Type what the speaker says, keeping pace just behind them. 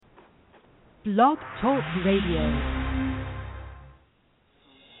Blog Talk Radio.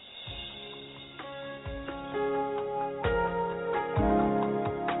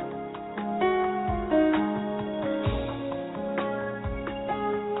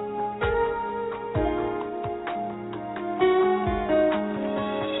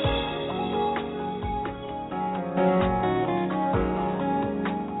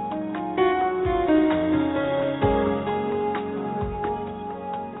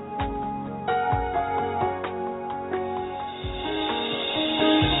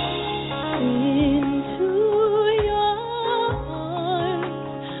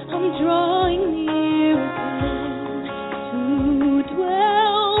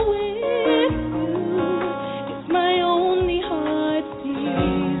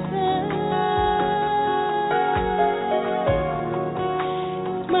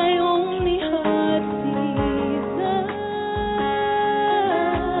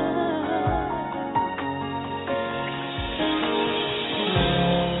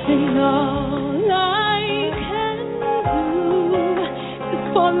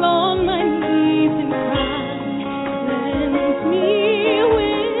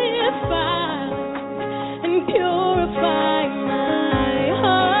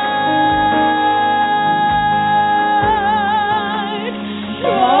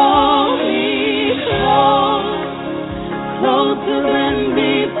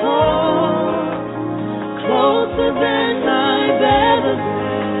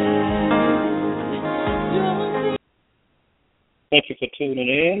 Thank you for tuning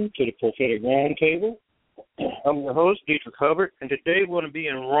in to the Prophetic Roundtable. I'm your host, Hubbard, and today we're going to be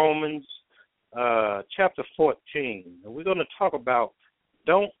in Romans chapter 14. And we're going to talk about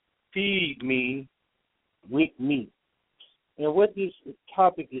don't feed me with meat. And what this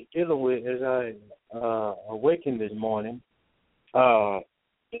topic is dealing with as I awakened this morning, God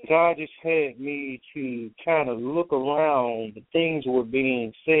just had me to kind of look around the things that were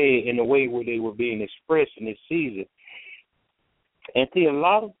being said in the way where they were being expressed in this season. And see, a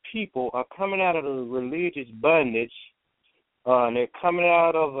lot of people are coming out of the religious bondage, and they're coming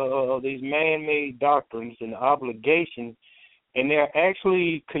out of these man-made doctrines and obligations, and they're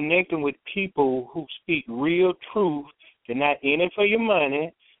actually connecting with people who speak real truth. They're not in it for your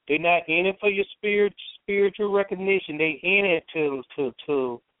money. They're not in it for your spiritual recognition. They're in it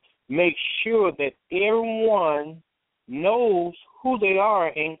to make sure that everyone knows who they are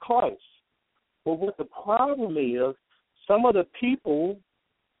in Christ. But what the problem is, some of the people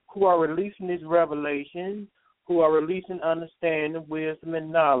who are releasing this revelation, who are releasing understanding, wisdom,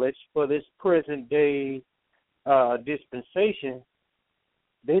 and knowledge for this present-day dispensation,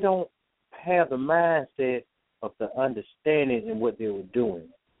 they don't have the mindset of the understanding in what they were doing.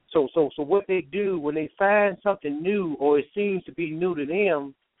 So what they do when they find something new or it seems to be new to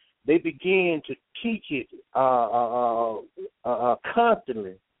them, they begin to teach it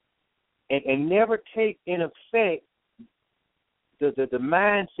constantly and never take in effect the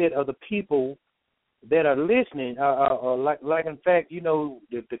mindset of the people that are listening. Like in fact, you know,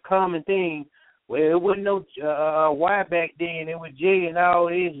 the common thing, well, it wasn't no Y back then, it was J and all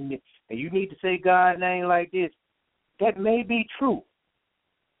this, and you need to say God's name like this. That may be true.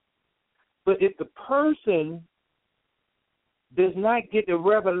 But if the person does not get the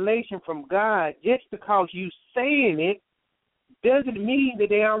revelation from God just because you saying it, doesn't mean that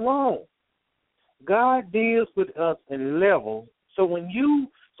they are wrong. God deals with us in levels.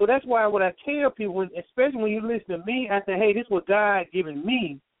 So that's why when I tell people, especially when you listen to me, I say, hey, this is what God given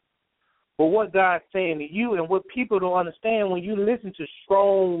me, but what God's saying to you, and what people don't understand when you listen to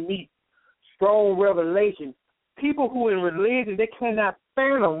strong meat, strong revelation, people who are in religion, they cannot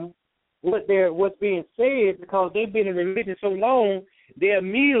fathom what's being said because they've been in religion so long, they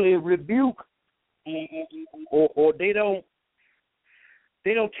immediately rebuke or they don't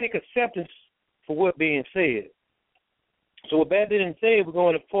take acceptance for what's being said. So with that being said, we're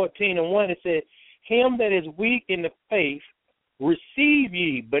going to 14:1. It says, him that is weak in the faith, receive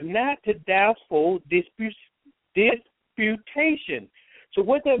ye, but not to doubtful disputation. So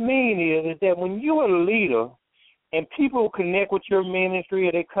what that means is that when you're a leader and people connect with your ministry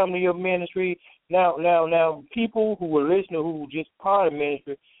or they come to your ministry, now people who are listening who just part of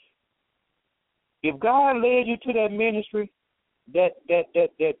ministry, if God led you to that ministry, that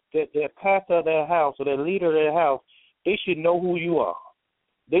pastor of that house or that leader of that house, they should know who you are.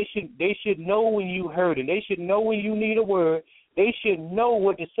 They should know when you hurt it. They should know when you need a word. They should know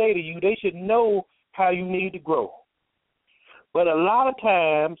what to say to you. They should know how you need to grow. But a lot of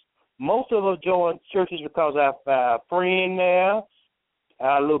times, most of us join churches because our friend there,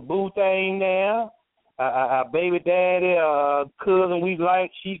 our little boo thing there, our baby daddy, cousin we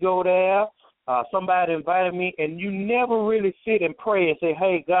like, she go there. somebody invited me, and you never really sit and pray and say,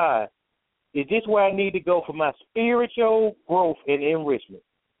 hey, God, is this where I need to go for my spiritual growth and enrichment?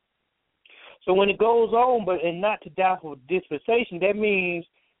 So when it goes on, and not to doubtful dispensation, that means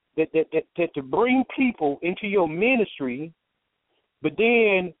that to bring people into your ministry, but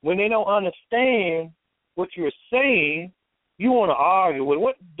then when they don't understand what you're saying, you want to argue. Well,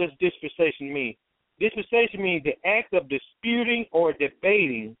 what does dispensation mean? Dispensation means the act of disputing or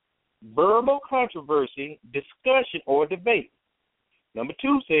debating, verbal controversy, discussion, or debate. Number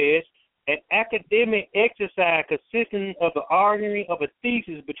 2 says, an academic exercise consisting of the arguing of a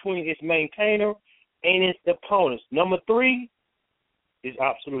thesis between its maintainer and its opponents. Number 3 is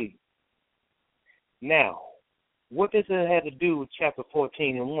obsolete. Now, what does it have to do with chapter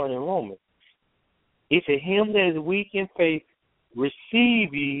 14 and 1 in Romans? It said, him that is weak in faith,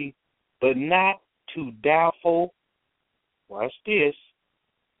 receive ye, but not too doubtful. Watch this.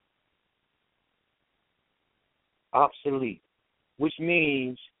 Obsolete, which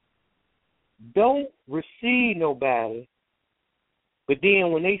means don't receive nobody, but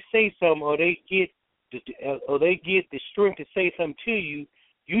then when they say something or they get the strength to say something to you,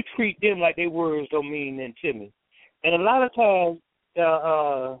 you treat them like their words don't mean nothing to me. And a lot of times,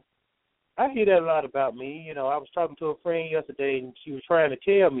 I hear that a lot about me. You know, I was talking to a friend yesterday, and she was trying to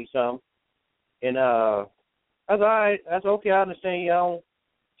tell me something, and I said, all right, I said, okay, I understand you. I don't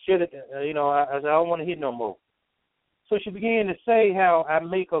shit it. I said, I don't want to hear no more. So she began to say how I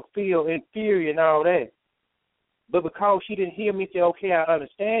make her feel inferior and all that. But because she didn't hear me say, okay, I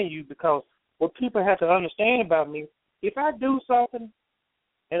understand you, because what people have to understand about me, if I do something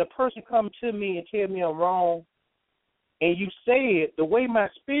and a person comes to me and tell me I'm wrong, and you say it, the way my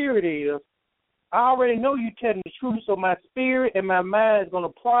spirit is, I already know you're telling the truth, so my spirit and my mind is going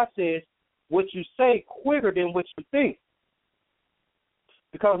to process what you say quicker than what you think.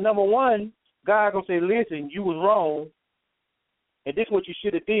 Because, number one, God going to say, listen, you was wrong, and this is what you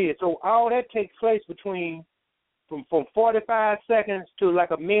should have did. So all that takes place from 45 seconds to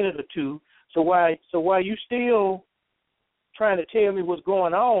like a minute or two. So while you still trying to tell me what's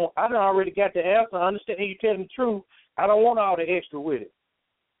going on, I done already got the answer. I understand you telling the truth. I don't want all the extra with it.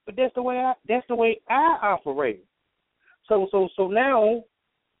 But that's the way I operate. So now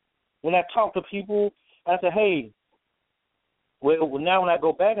when I talk to people, I say, hey, well, now when I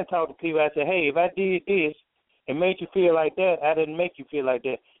go back and talk to people, I say, hey, if I did this and made you feel like that, I didn't make you feel like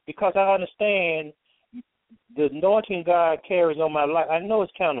that. Because I understand the anointing God carries on my life. I know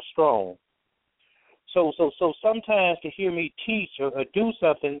it's kind of strong. So sometimes to hear me teach or do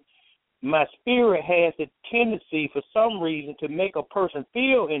something, my spirit has a tendency for some reason to make a person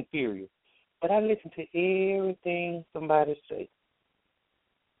feel inferior. But I listen to everything somebody says.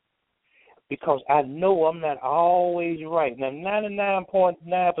 Because I know I'm not always right. Now,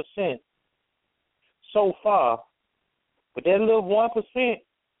 99.9% so far, but that little 1%,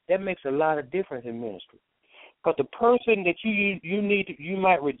 that makes a lot of difference in ministry. Because the person that you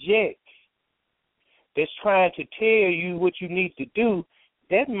might reject that's trying to tell you what you need to do,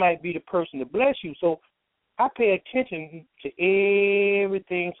 that might be the person to bless you. So I pay attention to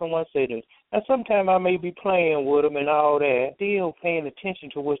everything someone says. Now, sometimes I may be playing with them and all that, still paying attention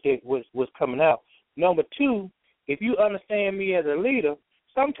to what's coming out. Number two, if you understand me as a leader,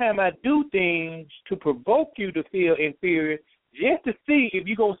 sometimes I do things to provoke you to feel inferior just to see if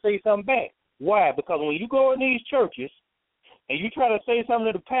you're going to say something back. Why? Because when you go in these churches and you try to say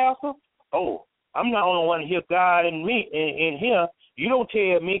something to the pastor, oh, I'm not the only one to hear God in me in here. You don't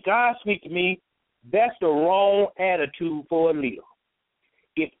tell me, God speak to me. That's the wrong attitude for a leader.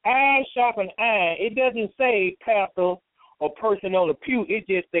 If eye sharpen eye, it doesn't say pastor or person on the pew. It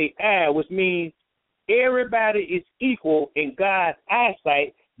just say eye, which means everybody is equal in God's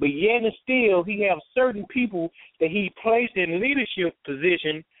eyesight, but yet and still he has certain people that he placed in leadership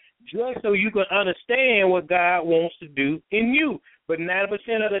position just so you can understand what God wants to do in you. But 90%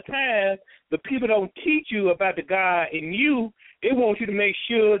 of the time, the people don't teach you about the God in you. They want you to make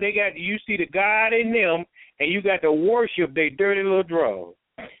sure you see the God in them, and you got to worship their dirty little draws.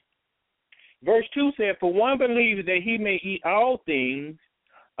 Verse 2 said, for one believes that he may eat all things,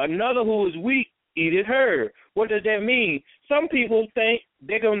 another who is weak eateth herb. What does that mean? Some people think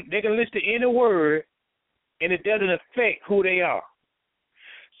they can listen to any word, and it doesn't affect who they are.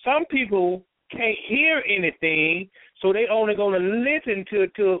 Some people can't hear anything, so they only going to listen to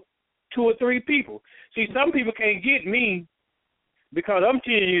 2 or 3 people. See, some people can't get me because I'm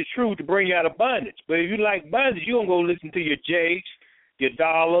telling you the truth to bring you out of bondage. But if you like bondage, you're going to go listen to your jakes, your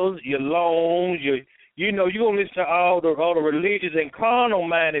dollars, your loans, you're going to listen to all the religious and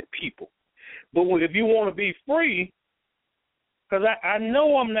carnal-minded people. But if you want to be free, because I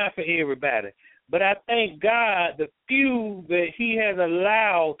know I'm not for everybody. But I thank God the few that he has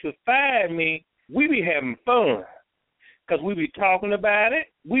allowed to find me, we be having fun because we be talking about it.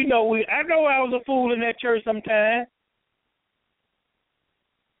 I know I was a fool in that church sometimes.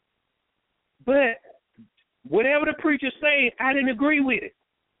 But whatever the preacher said, I didn't agree with it.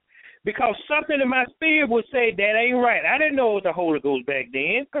 Because something in my spirit would say that ain't right. I didn't know it was the Holy Ghost back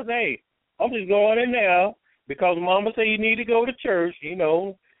then because, hey, I'm just going in there because Mama said you need to go to church, you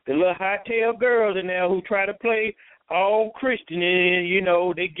know. The little hot-tail girls in there who try to play all Christian and, you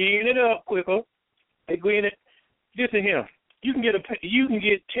know, they getting it up quicker. They getting it. Listen here, you can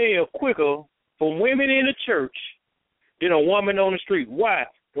get tail quicker from women in the church than a woman on the street. Why?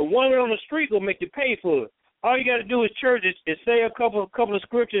 The woman on the street will make you pay for it. All you got to do is church is say a couple of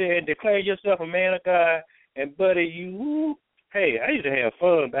scriptures and declare yourself a man of God. And buddy, hey, I used to have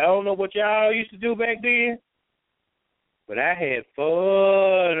fun, but I don't know what y'all used to do back then. But I had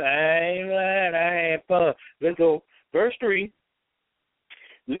fun. I ain't lying. I had fun. Let's go. Verse 3.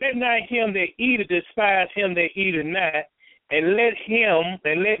 Let not him that eateth despise him that eateth not, and let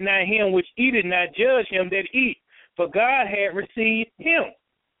not him which eateth not judge him that eat, for God hath received him.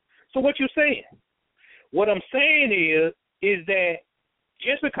 So what you saying? What I'm saying is that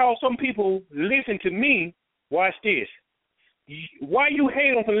just because some people listen to me, watch this. Why you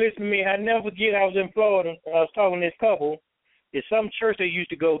hate them for listening to me? I never forget I was in Florida. I was talking to this couple. It's some church they used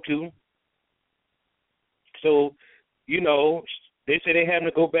to go to. So, you know, they said they having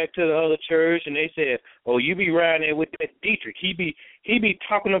to go back to the other church, and they said, "Oh, you be riding there with that Dietrich. He be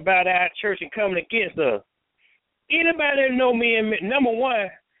talking about our church and coming against us." Anybody that know me, number one,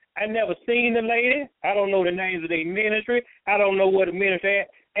 I never seen the lady. I don't know the names of their ministry. I don't know what the ministry at.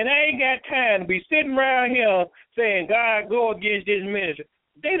 And I ain't got time to be sitting around here saying, God, go against this ministry.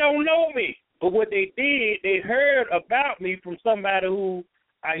 They don't know me. But what they did, they heard about me from somebody who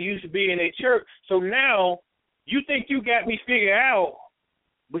I used to be in their church. So now you think you got me figured out,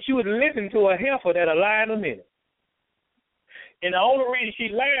 but you would listen to a heifer that'll lie in a minute. And the only reason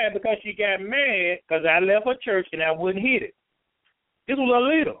she lied because she got mad because I left her church and I wouldn't hit it. This was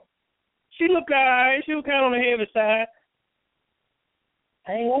a leader. She looked all right. She was kind of on the heavy side.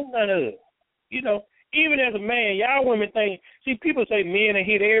 I ain't want none of it. You know, even as a man, y'all women think, see, people say men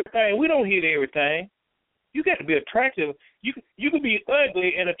hit everything. We don't hit everything. You got to be attractive. You can be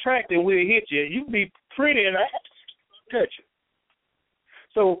ugly and attractive and we'll hit you. You can be pretty and I touch you.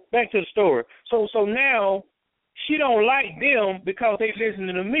 So back to the story. So now she don't like them because they listen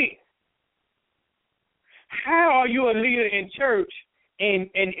to me. How are you a leader in church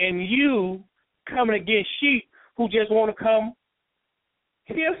and you coming against sheep who just want to come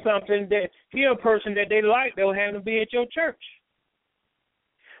hear a person that they like, they'll have to be at your church?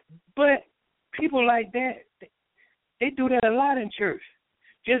 But people like that, they do that a lot in church.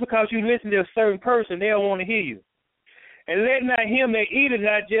 Just because you listen to a certain person, they don't want to hear you. And let not him that eateth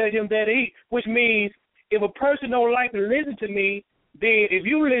not judge him that eat, which means if a person don't like to listen to me, then if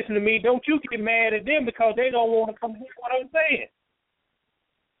you listen to me, don't you get mad at them because they don't want to come hear what I'm saying.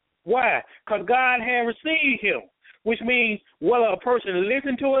 Why? Because God has received him, which means whether a person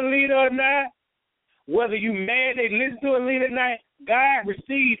listen to a leader or not, whether you mad they listen to a leader or not, God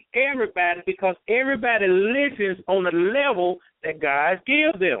receives everybody because everybody listens on the level that God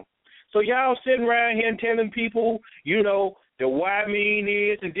gives them. So y'all sitting around here and telling people, you know, the why mean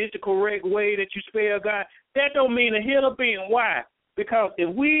is and this the correct way that you spell God. That don't mean a hill of being. Why? Because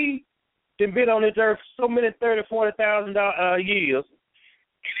if we have been on this earth so many 30,000, 40,000 years,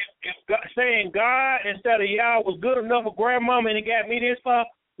 if God, saying God instead of y'all was good enough for grandmama and it got me this far,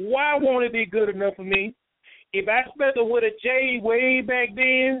 why won't it be good enough for me? If I spelled it with a J way back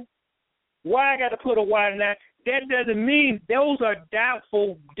then, why I got to put a Y now? That doesn't mean those are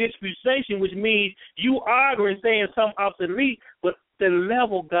doubtful disputation, which means you arguing saying something obsolete, but the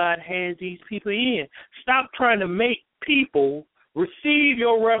level God has these people in. Stop trying to make people receive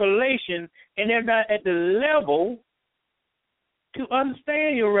your revelation and they're not at the level to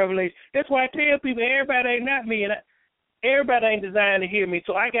understand your revelation. That's why I tell people everybody ain't not me and everybody ain't designed to hear me.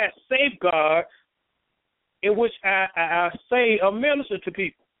 So I got safeguards in which I say a minister to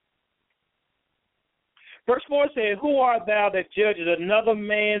people. Verse 4 says, who art thou that judges another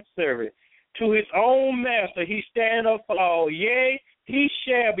man's servant? To his own master he stand up for all. Yea, he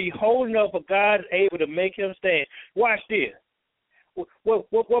shall be holding up, for God is able to make him stand. Watch this.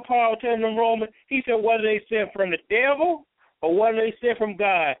 What Paul telling them Romans, he said, whether they sent from the devil or whether they sent from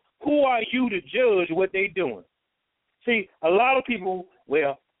God, who are you to judge what they doing? See, a lot of people,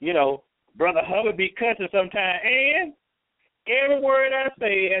 well, you know, Brother Hubbard be cussing sometimes, and every word I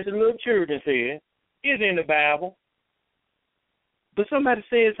say, as the little children said, is in the Bible. But somebody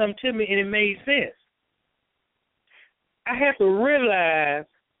said something to me and it made sense. I have to realize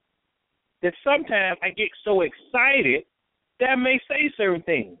that sometimes I get so excited that I may say certain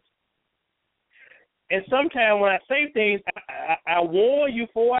things. And sometimes when I say things, I warn you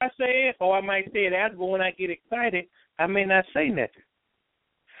before I say it, or I might say it after. But when I get excited, I may not say nothing.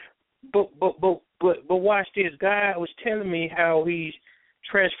 But watch this. God was telling me how He's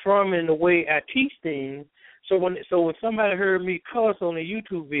transforming the way I teach things. So when somebody heard me cuss on a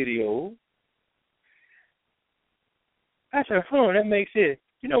YouTube video, I said, that makes sense.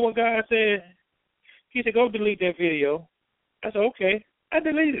 You know what God said? He said, go delete that video. I said, okay. I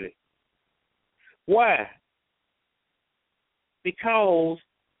deleted it. Why? Because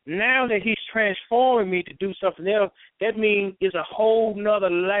now that He's transforming me to do something else, that means it's a whole nother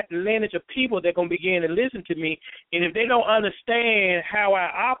lineage of people that are going to begin to listen to me. And if they don't understand how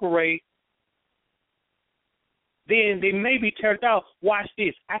I operate, then they may be turned off. Watch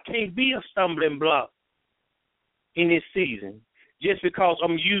this. I can't be a stumbling block in this season just because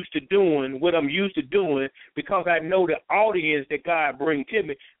I'm used to doing what I'm used to doing because I know the audience that God brings to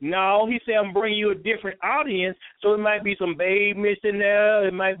me. No, He said I'm bringing you a different audience, so it might be some babe missing there,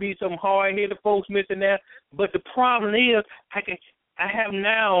 it might be some hard-headed folks missing there, but the problem is I have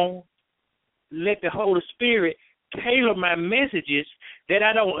now let the Holy Spirit tailor my messages that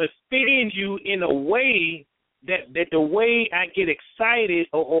I don't offend you in a way that the way I get excited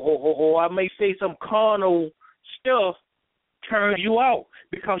or I may say some carnal stuff turn you out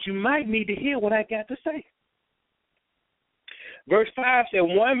because you might need to hear what I got to say. Verse 5 said,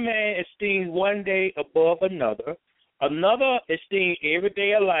 one man esteems one day above another esteems every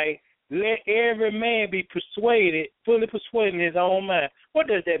day alike. Let every man be fully persuaded in his own mind. What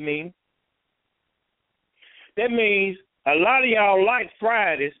does that mean? That means a lot of y'all like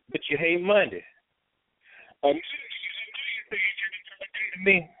Fridays, but you hate Mondays.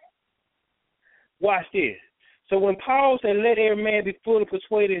 Watch this. So when Paul said, let every man be fully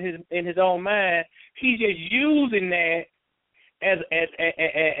persuaded in his own mind, he's just using that as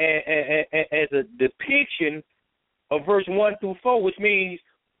a depiction of verse 1 through 4, which means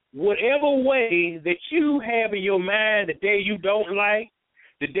whatever way that you have in your mind, the day you don't like,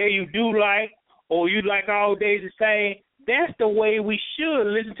 the day you do like, or you like all days the same, that's the way we should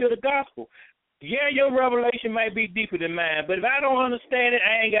listen to the gospel. Yeah, your revelation might be deeper than mine, but if I don't understand it,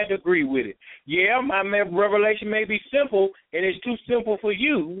 I ain't got to agree with it. Yeah, my revelation may be simple, and it's too simple for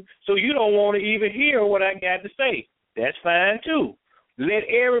you, so you don't want to even hear what I got to say. That's fine, too. Let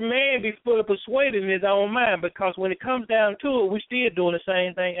every man be fully persuaded in his own mind, because when it comes down to it, we're still doing the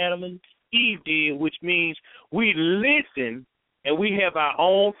same thing Adam and Eve did, which means we listen, and we have our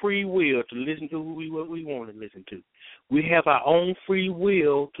own free will to listen to what we want to listen to. We have our own free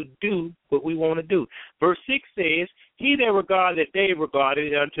will to do what we want to do. Verse 6 says, he that regardeth the day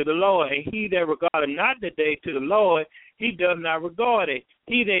regardeth unto the Lord, and he that regardeth not the day to the Lord, he does not regard it.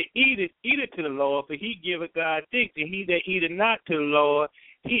 He that eateth to the Lord, for he giveth God thanks, and he that eateth not to the Lord,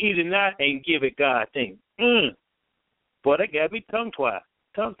 he eateth not and giveth God thanks. Boy, that got to be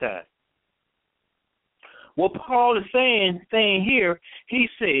tongue-tied. What Paul is saying here, he's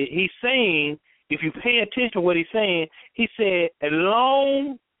saying, if you pay attention to what he's saying, he said, as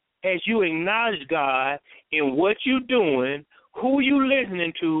long as you acknowledge God in what you're doing, who you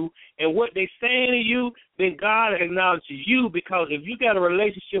listening to, and what they're saying to you, then God acknowledges you, because if you got a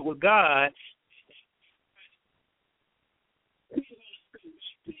relationship with God,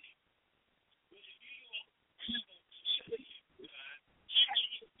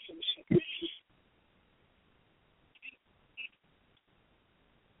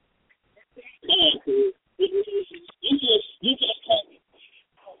 you just can't.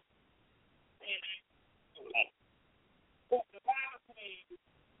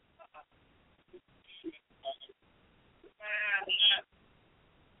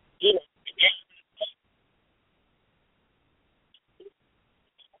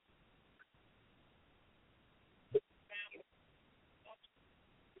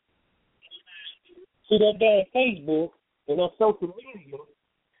 See that damn Facebook and on social media,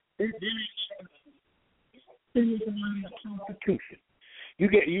 Constitution. You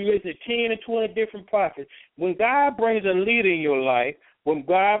listen to 10 and 20 different prophets. When God brings a leader in your life, when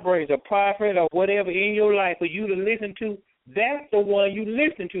God brings a prophet or whatever in your life for you to listen to, that's the one you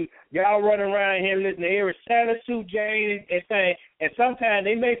listen to. Y'all running around here listening to every Saturday, Sue, Jane, and thing, and sometimes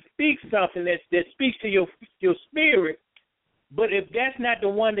they may speak something that speaks to your spirit, but if that's not the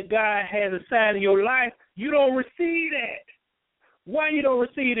one that God has assigned in your life, you don't receive that. Why you don't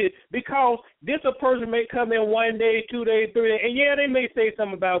receive it? Because this a person may come in 1 day, 2 days, 3 days, and yeah, they may say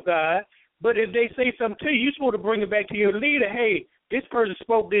something about God, but if they say something to you, you're supposed to bring it back to your leader. Hey, this person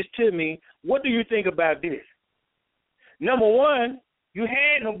spoke this to me. What do you think about this? Number one, you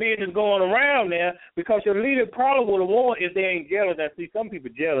had no business going around there because your leader probably would have won if they ain't jealous. I see some people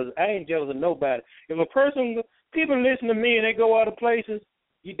jealous. I ain't jealous of nobody. If a person, people listen to me and they go other places,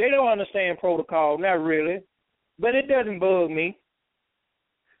 they don't understand protocol, not really. But it doesn't bug me.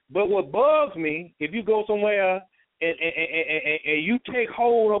 But what bugs me, if you go somewhere and you take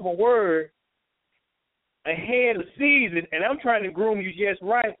hold of a word ahead of season, and I'm trying to groom you just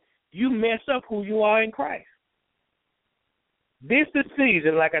right, you mess up who you are in Christ. This the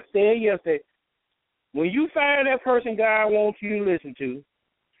season, like I said yesterday, when you find that person God wants you to listen to,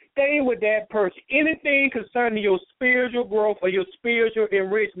 stay with that person. Anything concerning your spiritual growth or your spiritual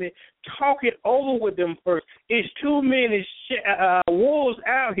enrichment, talk it over with them first. It's too many wolves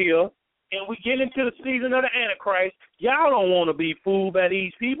out here, and we get into the season of the Antichrist. Y'all don't want to be fooled by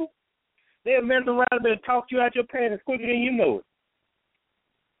these people. They'll mess around and talk you out your pants quicker than you know it.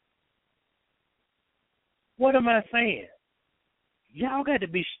 What am I saying? Y'all got to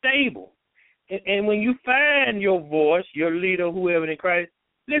be stable. And when you find your voice, your leader, whoever in Christ,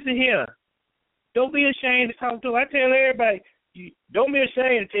 listen here. Don't be ashamed to talk to him. I tell everybody, don't be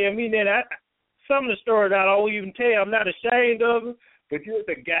ashamed to tell me that. Some of the stories I don't even tell, I'm not ashamed of them, but you're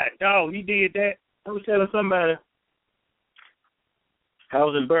the guy. Dog, he did that. I was telling somebody, I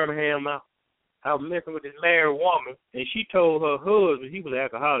was in Birmingham. I was messing with this married woman, and she told her husband, he was an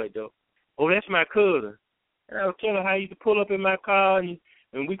alcoholic, though, oh, that's my cousin. And I was telling her how he used to pull up in my car, and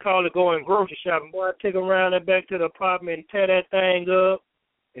we call it going grocery shopping. Boy, I take him around and back to the apartment and tear that thing up,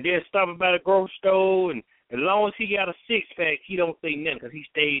 and then stop him by the grocery store, and as long as he got a six-pack, he don't say nothing because he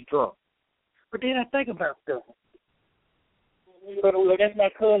stayed drunk. But then I think about stuff. Look, that's my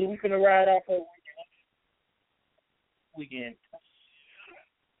cousin. We finna ride off for a weekend.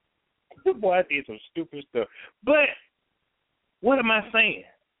 Boy, I did some stupid stuff. But what am I saying?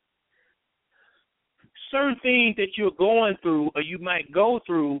 Certain things that you're going through or you might go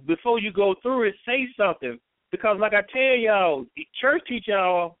through, before you go through it, say something. Because like I tell y'all, church teach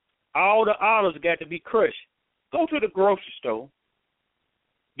y'all all the olives got to be crushed. Go to the grocery store,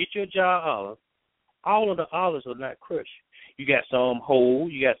 get your jar of olives. All of the olives are not crushed. You got some whole,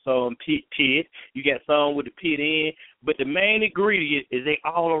 you got some pit, you got some with the pit in, but the main ingredient is they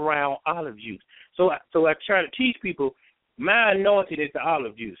all around olive juice. So I try to teach people, my anointing is the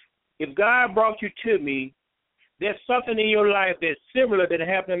olive juice. If God brought you to me, there's something in your life that's similar that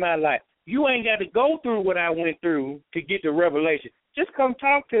happened in my life. You ain't got to go through what I went through to get the revelation. Just come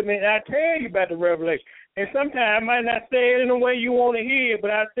talk to me, and I'll tell you about the revelation. And sometimes I might not say it in the way you want to hear,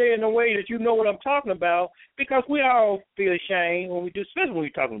 but I say it in a way that you know what I'm talking about, because we all feel ashamed when we do, especially when we're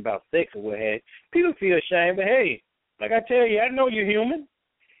talking about sex or what have you. People feel ashamed, but hey, like I tell you, I know you're human.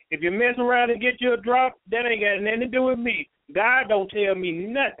 If you're messing around and get you a drop, that ain't got nothing to do with me. God don't tell me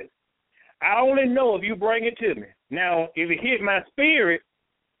nothing. I only know if you bring it to me. Now, if it hit my spirit,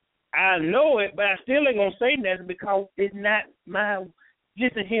 I know it, but I still ain't going to say nothing because it's not my...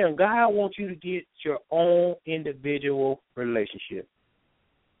 Listen here, God wants you to get your own individual relationship.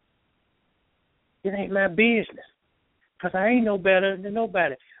 It ain't my business because I ain't no better than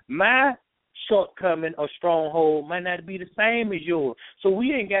nobody. My shortcoming or stronghold might not be the same as yours. So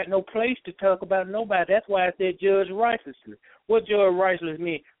we ain't got no place to talk about nobody. That's why I said judge righteously. What judge righteously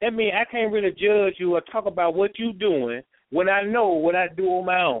mean? That means I can't really judge you or talk about what you doing when I know what I do on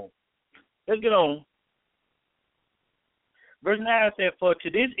my own. Let's get on. Verse 9 said, for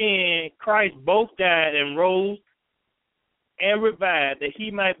to this end Christ both died and rose and revived, that he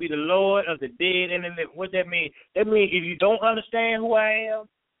might be the Lord of the dead and the living. What that mean? That means if you don't understand who I am,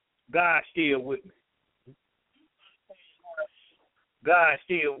 God's still with me. God's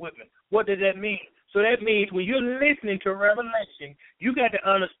still with me. What does that mean? So that means when you're listening to Revelation, you got to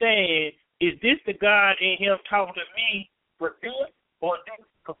understand, is this the God in him talking to me for good or this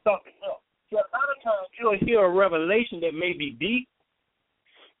for something else? So a lot of times you'll hear a revelation that may be deep,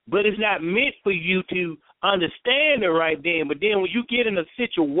 but it's not meant for you to understand it right then. But then when you get in a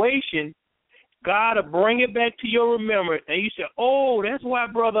situation, God will bring it back to your remembrance, and you say, oh, that's why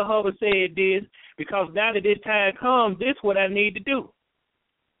Brother Hubbard said this, because now that this time comes, this is what I need to do.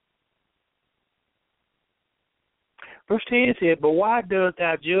 Verse 10 said, but why dost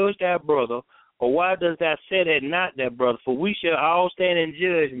thou judge thy brother, or why dost thou say that not thy brother? For we shall all stand in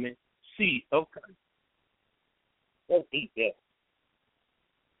judgment. See, okay. Let's eat that.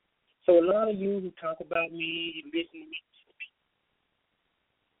 So a lot of you who talk about me, you listen to me,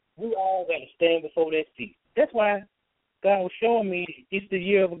 we all got to stand before that seat. That's why God was showing me it's the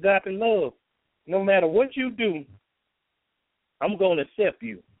year of agape love. No matter what you do, I'm going to accept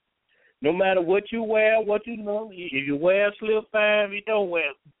you. No matter what you wear, what you know, if you wear slip, fine. If you don't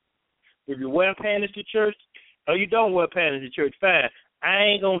wear, if you wear panties to church, or you don't wear panties to church, fine. I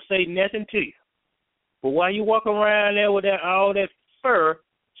ain't gonna say nothing to you. But while you walk around there with that all that fur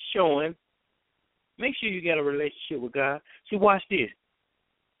showing, make sure you got a relationship with God. See, watch this.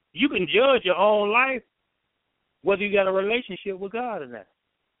 You can judge your own life whether you got a relationship with God or not.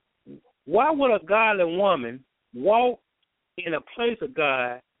 Why would a godly woman walk in a place of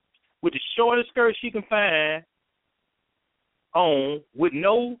God with the shortest skirt she can find on, with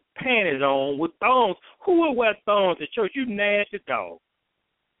no panties on, with thongs? Who would wear thongs to church? You nasty dog.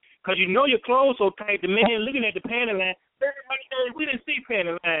 Because you know your clothes so tight, the man looking at the panty line, we didn't see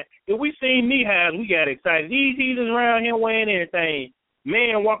panty line. If we seen knee highs, we got excited. These heathens around here wearing anything.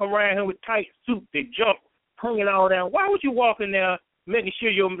 Man walking around here with tight suits that jump, hanging all down. Why would you walk in there making sure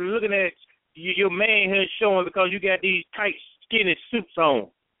you're looking at your man here showing because you got these tight, skinny suits on?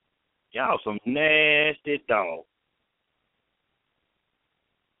 Y'all some nasty dogs.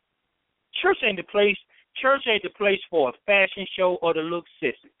 Church ain't the place. Church ain't the place for a fashion show or to look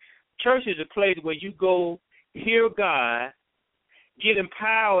sissy. Church is a place where you go hear God, get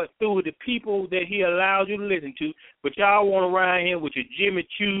empowered through the people that He allows you to listen to. But y'all want around here with your Jimmy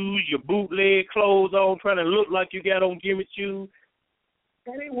Choos, your bootleg clothes on, trying to look like you got on Jimmy Choos.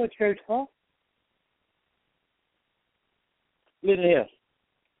 That ain't what church for. Listen here.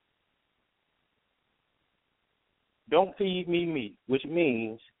 Don't feed me meat, which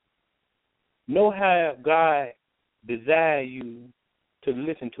means know how God desire you to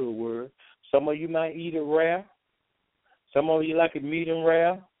listen to a word. Some of you might eat it rare. Some of you like it medium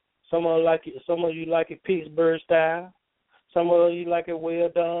rare. Some of you like it Pittsburgh style. Some of you like it well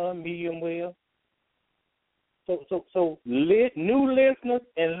done, medium well. So new listeners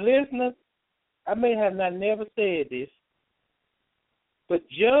and listeners, I may have not never said this, but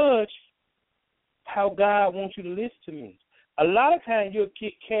judge how God wants you to listen to me. A lot of times you'll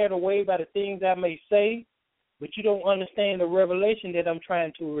get carried away by the things I may say, but you don't understand the revelation that I'm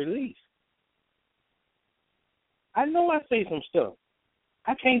trying to release. I know I say some stuff.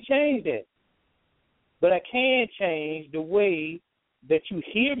 I can't change that. But I can change the way that you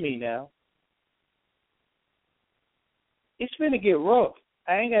hear me now. It's finna get rough.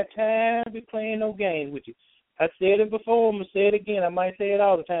 I ain't got time to be playing no games with you. I said it before, I'm going to say it again. I might say it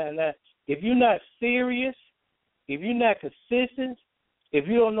all the time. Now, if you're not serious, if you're not consistent, if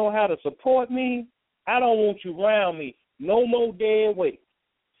you don't know how to support me, I don't want you around me. No more dead weight.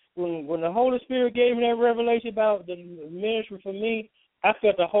 When the Holy Spirit gave me that revelation about the ministry for me, I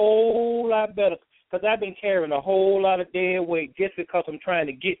felt a whole lot better because I've been carrying a whole lot of dead weight just because I'm trying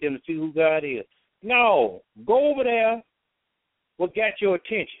to get them to see who God is. No, go over there what got your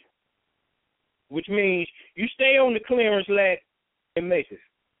attention, which means you stay on the clearance rack in Macy's.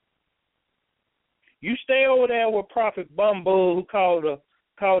 You stay over there with Prophet Bumble who called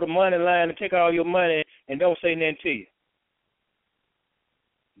the money line and take all your money and don't say nothing to you.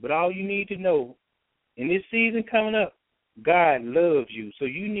 But all you need to know, in this season coming up, God loves you. So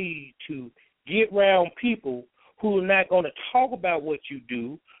you need to get around people who are not going to talk about what you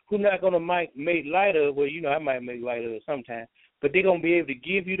do, who are not going to make light of, well, you know, I might make light of it sometimes, but they're going to be able to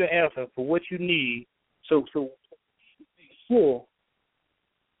give you the answer for what you need. So sure.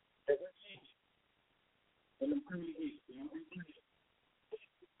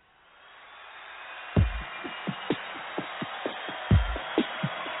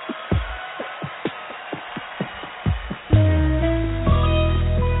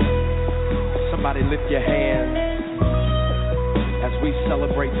 Somebody lift your hands as we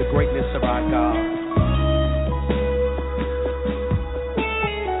celebrate the greatness of our God.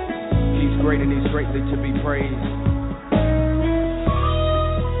 He's great and He's greatly to be praised.